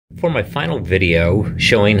For my final video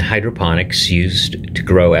showing hydroponics used to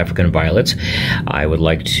grow African violets, I would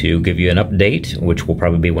like to give you an update, which will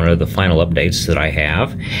probably be one of the final updates that I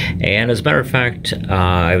have. And as a matter of fact,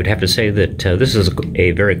 I would have to say that this is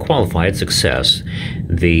a very qualified success.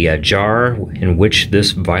 The jar in which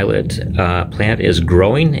this violet plant is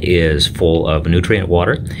growing is full of nutrient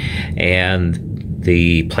water, and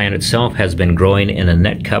the plant itself has been growing in a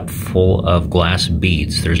net cup full of glass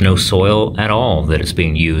beads. There's no soil at all that is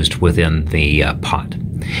being used within the pot.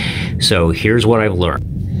 So here's what I've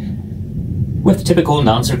learned. With typical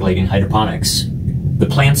non-circulating hydroponics, the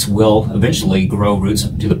plants will eventually grow roots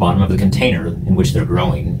to the bottom of the container in which they're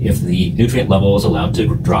growing if the nutrient level is allowed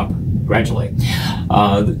to drop gradually.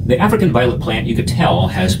 The African violet plant, you could tell,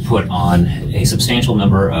 has put on a substantial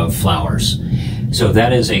number of flowers. So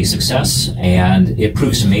that is a success, and it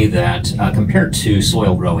proves to me that compared to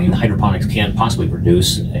soil growing, hydroponics can possibly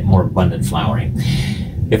produce a more abundant flowering.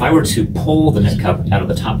 If I were to pull the net cup out of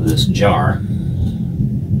the top of this jar,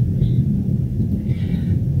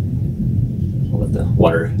 I'll let the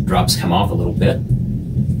water drops come off a little bit,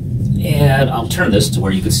 and I'll turn this to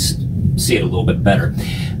where you can see it a little bit better.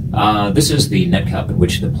 This is the net cup in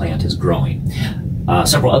which the plant is growing.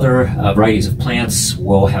 Several other varieties of plants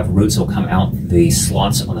will have roots that will come out the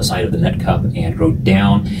slots on the side of the net cup and grow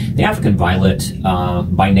down. The African violet,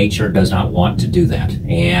 by nature, does not want to do that,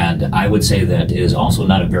 and I would say that it is also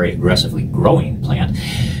not a very aggressively growing plant.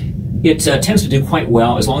 It tends to do quite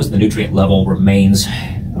well as long as the nutrient level remains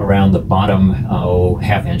around the bottom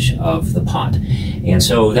half inch of the pot, and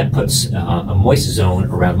so that puts a moist zone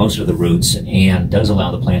around most of the roots and does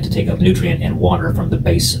allow the plant to take up nutrient and water from the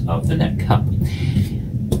base of the net cup.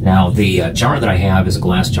 Now, the jar that I have is a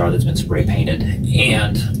glass jar that's been spray painted,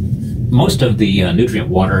 and most of the nutrient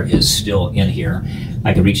water is still in here.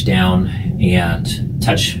 I can reach down and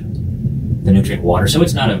touch the nutrient water, so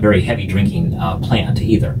it's not a very heavy drinking plant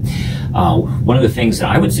either. One of the things that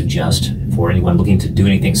I would suggest for anyone looking to do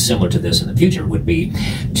anything similar to this in the future would be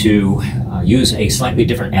to use a slightly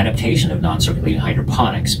different adaptation of non-circulating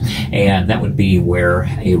hydroponics, and that would be where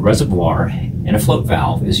a reservoir and a float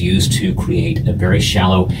valve is used to create a very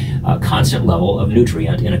shallow constant level of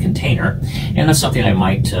nutrient in a container. And that's something I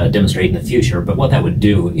might demonstrate in the future, but what that would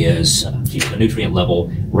do is keep the nutrient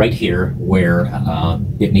level right here where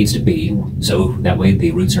it needs to be, so that way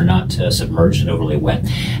the roots are not submerged and overly wet,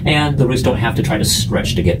 and the roots don't have to try to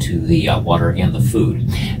stretch to get to the water and the food.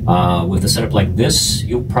 With a setup like this,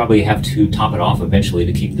 you'll probably have to top it off eventually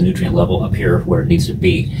to keep the nutrient level up here where it needs to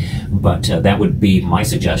be, but that would be my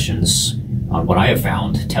suggestions on what I have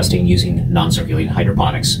found testing using non-circulating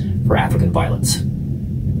hydroponics for African violets.